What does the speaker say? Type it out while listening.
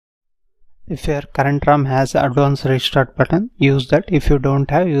If your current ROM has advanced restart button, use that. If you don't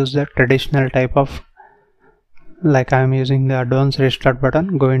have, use the traditional type of, like I am using the advanced restart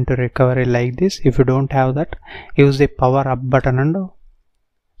button. Go into recovery like this. If you don't have that, use the power button and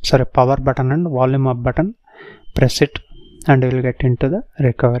volume up button. Press it and you will get into the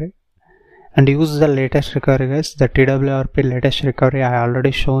recovery. And use the latest recovery, guys. The TWRP latest recovery I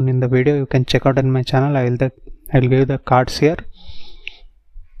already shown in the video. You can check out in my channel. I will give the cards here.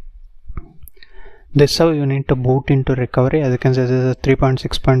 This is how you need to boot into recovery. As you can see, this is a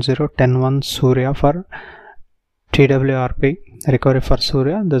 3.6.0 10.1 Surya for TWRP recovery for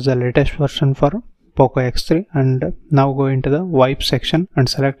Surya. This is the latest version for Poco X3. And now go into the wipe section and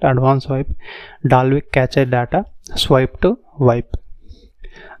select advanced wipe, Dalvik cache data, swipe to wipe.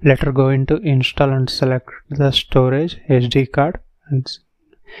 Later go into install and select the storage SD card and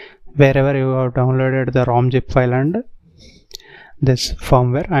wherever you have downloaded the ROM zip file and this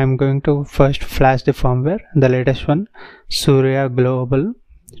firmware. I am going to first flash the firmware, the latest one, Surya Global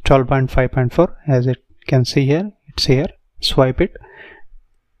 12.5.4. as it can see here, it's here. Swipe it,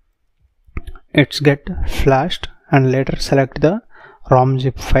 it's get flashed, and later select the ROM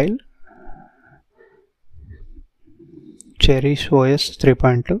zip file, CherishOS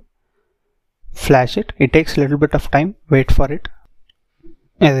 3.2. flash it. It takes a little bit of time, wait for it.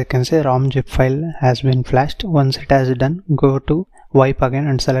 As you can see, ROM zip file has been flashed. Once it has done, go to wipe again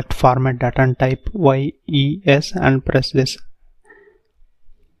and select format data and type YES and press this.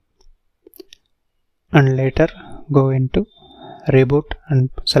 And later go into reboot and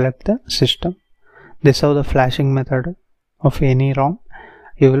select the system. This is how the flashing method of any ROM.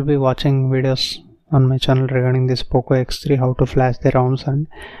 You will be watching videos on my channel regarding this Poco X3, how to flash the ROMs and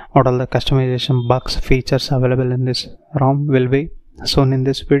what all the customization bugs, features available in this ROM will be soon in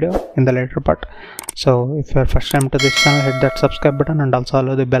this video in the later part. So if you are first time to this channel, hit that subscribe button and also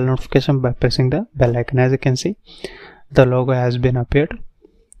allow the bell notification by pressing the bell icon. As you can see, the logo has been appeared.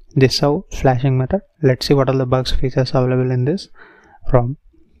 This is how flashing method. Let's see what all the bugs, features available in this ROM.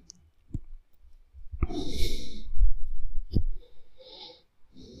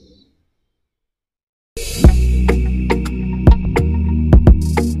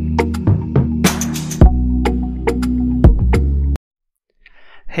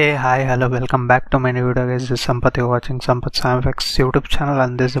 Hey, hi, hello, welcome back to my new video, guys. This is Sampath. You're watching Sampath SAMFX YouTube channel,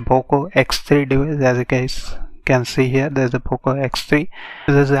 and this is a Poco X3 device. As you guys can see here, there's a Poco X3.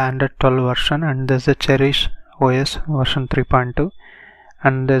 This is the Android 12 version, and this is the CherishOS version 3.2,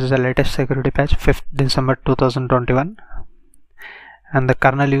 and this is the latest security patch, 5th December 2021. And the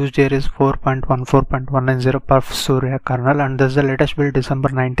kernel used here is 4.14.190 perf Surya kernel, and this is the latest build, December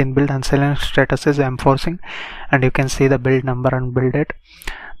 19 build, and silent status is enforcing, and you can see the build number and build date.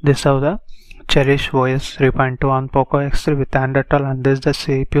 This is how the CherishOS 3.2 on Poco X3 with Android 12, and this is the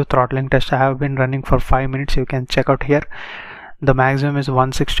CPU throttling test I have been running for 5 minutes. You can check out here. The maximum is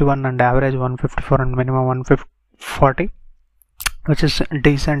 161 and average 154 and minimum 140, which is a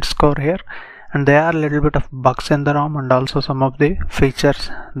decent score here. And there are a little bit of bugs in the ROM and also some of the features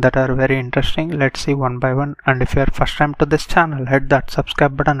that are very interesting. Let's see one by one. And if you are first time to this channel, hit that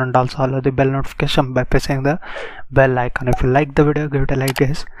subscribe button and also allow the bell notification by pressing the bell icon. If you like the video, give it a like,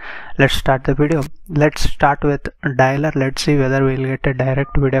 guys. Let's start the video. Let's start with dialer. Let's see whether we'll get a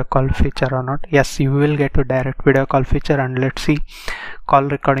direct video call feature or not. Yes, you will get a direct video call feature, and let's see call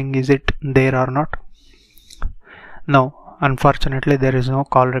recording, is it there or not. No. Unfortunately, there is no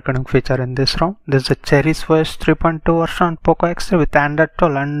call recording feature in this ROM. This is a CherishOS 3.2 version on Poco X3 with Android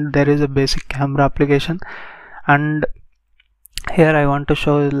 12, and there is a basic camera application. And here I want to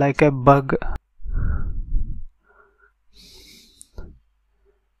show like a bug.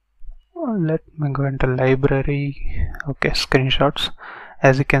 Let me go into library. Okay, screenshots.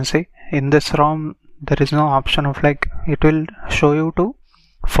 As you can see, in this ROM, there is no option of like, it will show you to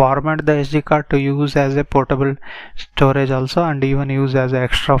format the SD card to use as a portable storage also, and even use as an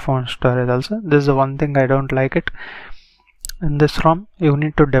extra phone storage also. This is the one thing I don't like it. In this ROM, you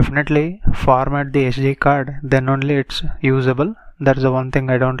need to definitely format the SD card, then only it's usable. That's the one thing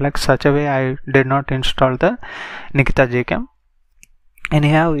I don't like. Such a way I did not install the Nikita Gcam.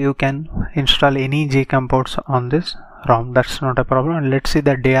 Anyhow, you can install any Gcam ports on this ROM. That's not a problem. And let's see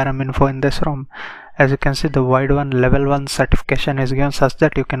the DRM info in this ROM. As you can see, the wide one level 1 certification is given such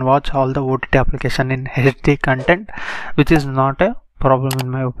that you can watch all the OTT application in HD content, which is not a problem in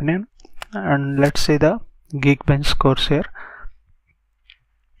my opinion. And let's see the Geekbench scores here.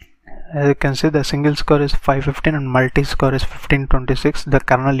 As you can see, the single score is 515 and multi score is 1526. The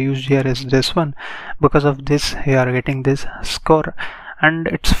kernel used here is this one. Because of this, you are getting this score. and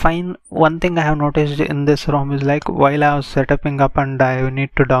it's fine. One thing I have noticed in this ROM is like while I was setting up and I need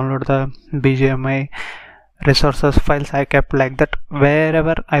to download the BGMI resources files, I kept like that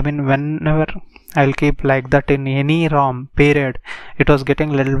whenever I'll keep like that in any ROM period, it was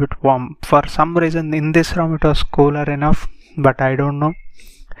getting a little bit warm. For some reason in this ROM it was cooler enough, but I don't know.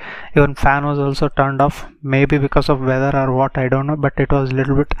 Even fan was also turned off, maybe because of weather or what, I don't know, but it was a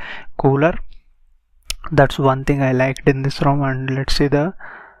little bit cooler. That's one thing I liked in this ROM. And let's see the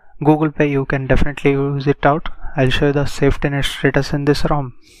Google Pay, you can definitely use it out. I'll show you the safety net status in this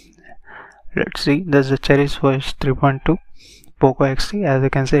ROM. Let's see, there's the CherishOS 3.2 Poco X3. As you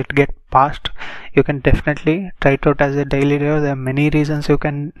can see, it get passed. You can definitely try it out as a daily review. There are many reasons you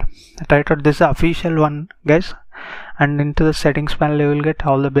can try it out. This is the official one, guys. And into the settings panel you will get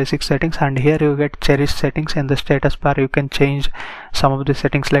all the basic settings, and here you get Cherish settings. In the status bar you can change some of the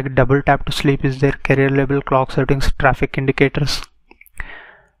settings like double tap to sleep is there, carrier label, clock settings, traffic indicators,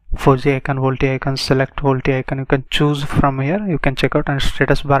 4G icon, VoLTE icon, select VoLTE icon. You can choose from here. You can check out, and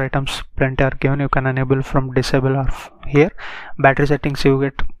status bar items plenty are given. You can enable from disable or here. Battery settings, you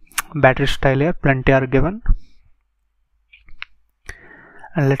get battery style here, plenty are given.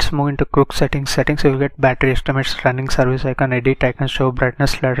 And let's move into quick settings. You will get battery estimates, running service icon, edit icon, show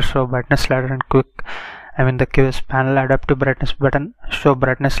brightness slider, and quick. The QS panel, adaptive brightness button, show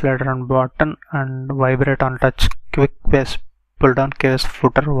brightness slider on button, and vibrate on touch, quick paste, pull down, QS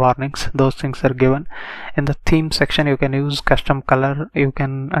footer, warnings. Those things are given. In the theme section, you can use custom color. You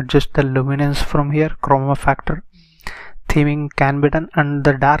can adjust the luminance from here, chroma factor. Theming can be done, and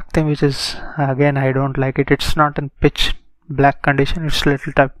the dark theme, which is again I don't like it. It's not in pitch black condition, it's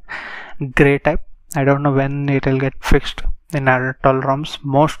little type gray type. I don't know when it will get fixed in all ROMs.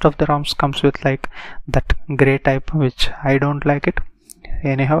 Most of the ROMs comes with like that gray type, which I don't like it.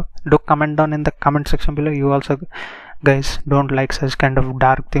 Anyhow, do comment down in the comment section below. You also guys don't like such kind of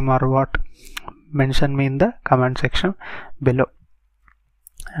dark theme or what, mention me in the comment section below.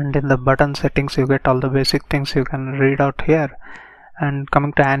 And in the button settings you get all the basic things you can read out here. And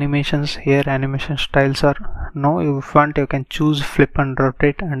coming to animations, here animation styles are no. If you want, you can choose flip and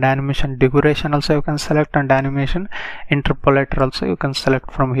rotate, and animation duration also you can select, and animation interpolator also you can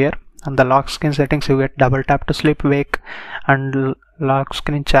select from here. And the lock screen settings, you get double tap to sleep, wake, and lock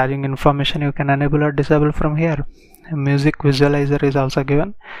screen charging information you can enable or disable from here. Music visualizer is also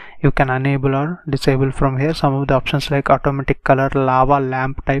given, you can enable or disable from here. Some of the options like automatic color, lava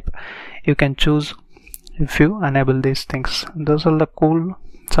lamp type, you can choose if you enable these things. Those are the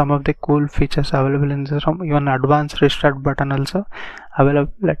some of the cool features available in this ROM. Even advanced restart button also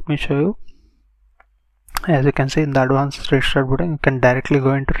available. Let me show you. As you can see, in the advanced restart button you can directly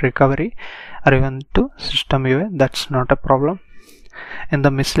go into recovery or even to system UI. That's not a problem. In the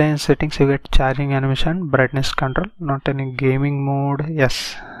miscellaneous settings you get charging animation, brightness control, not any gaming mode.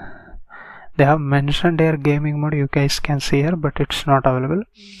 Yes, they have mentioned their gaming mode, you guys can see here, but it's not available.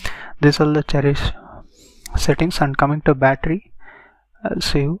 These are the Cherish settings. And coming to battery,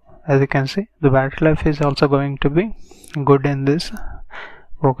 as you can see, the battery life is also going to be good in this.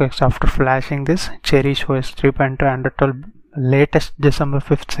 Okay, so after flashing this CherishOS 3.2 Untitled latest December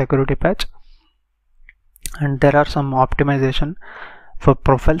 5th security patch, and there are some optimization for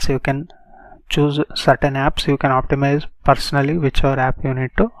profiles. You can choose certain apps you can optimize personally, whichever app you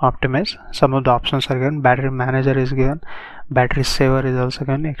need to optimize. Some of the options are given. Battery manager is given, battery saver is also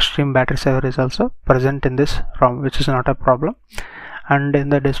given, extreme battery saver is also present in this ROM, which is not a problem. And in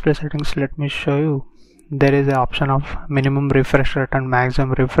the display settings, let me show you, there is an option of minimum refresh rate and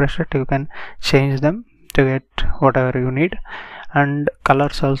maximum refresh rate. You can change them to get whatever you need. And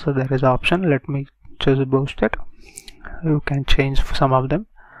colors also there is an option. Let me choose boosted. You can change some of them.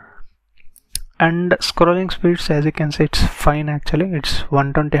 And scrolling speeds, as you can see, it's fine actually. It's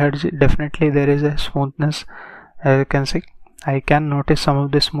 120 Hz. Definitely there is a smoothness. As you can see, I can notice some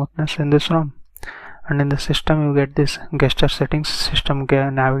of the smoothness in this ROM. And in the system you get this gesture settings, system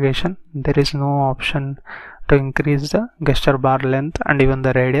navigation. There is no option to increase the gesture bar length and even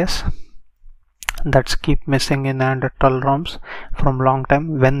the radius. That's keep missing in the Untitled ROMs from long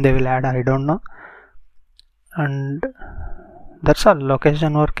time. When they will add, I don't know. And that's all.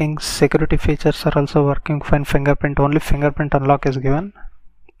 Location working, security features are also working fine. Fingerprint, only fingerprint unlock is given,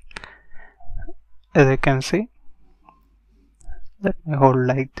 as you can see. Let me hold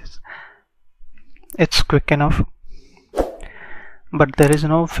like this. It's quick enough, but there is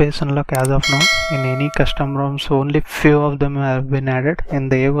no face unlock as of now in any custom ROMs. Only few of them have been added. In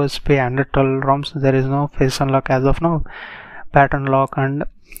the AOSP Untitled ROMs there is no face unlock as of now. Pattern lock and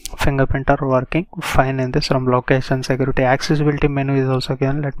fingerprint are working fine in this ROM. Location, security, accessibility menu is also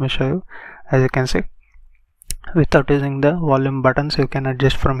given. Let me show you. As you can see, without using the volume buttons. You can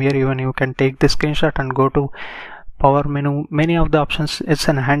adjust from here. Even you can take the screenshot and go to power menu. Many of the options, it's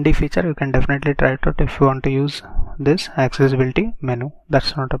a handy feature. You can definitely try it out if you want to use this accessibility menu.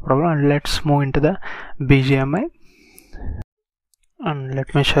 That's not a problem. And let's move into the BGMI. And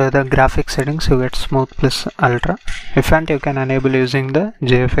let me show you the graphics settings. You get smooth plus ultra. If you want, you can enable using the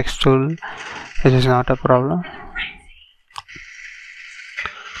JFX tool, which is not a problem.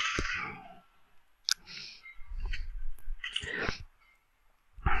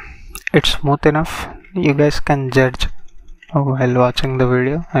 It's smooth enough. You guys can judge while watching the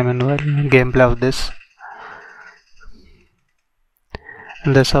video, I mean while gameplay of this.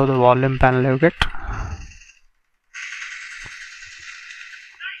 And this is how the volume panel you get.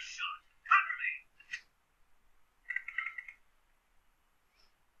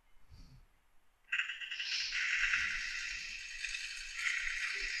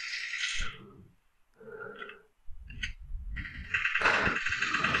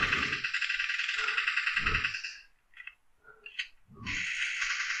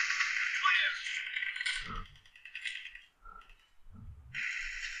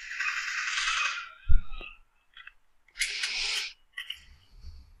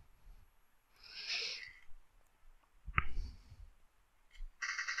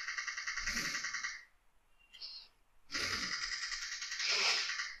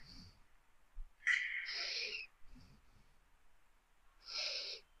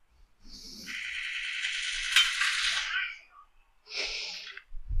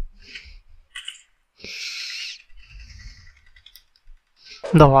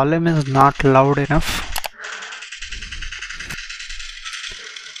 The volume is not loud enough.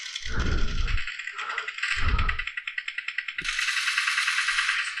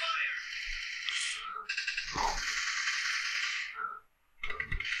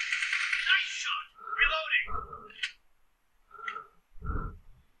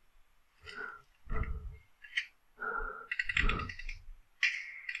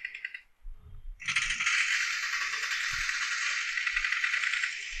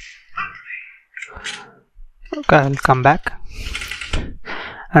 Okay, I'll come back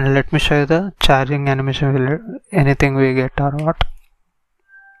and let me show you the charging animation. Will anything we get or what?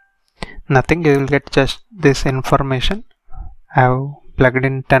 Nothing. You will get just this information. I have plugged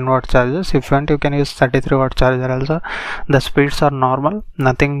in 10-watt chargers. If you want, you can use 33-watt charger also. The speeds are normal,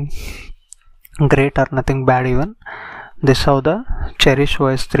 nothing great or nothing bad even. This is how the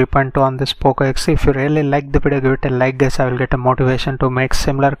CherishOS 3.2 on this Poco X3. If you really like the video, give it a like guys. I will get a motivation to make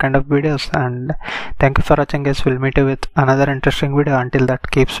similar kind of videos. And thank you for watching guys. We'll meet you with another interesting video. Until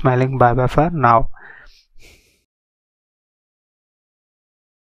that, keep smiling. Bye bye for now.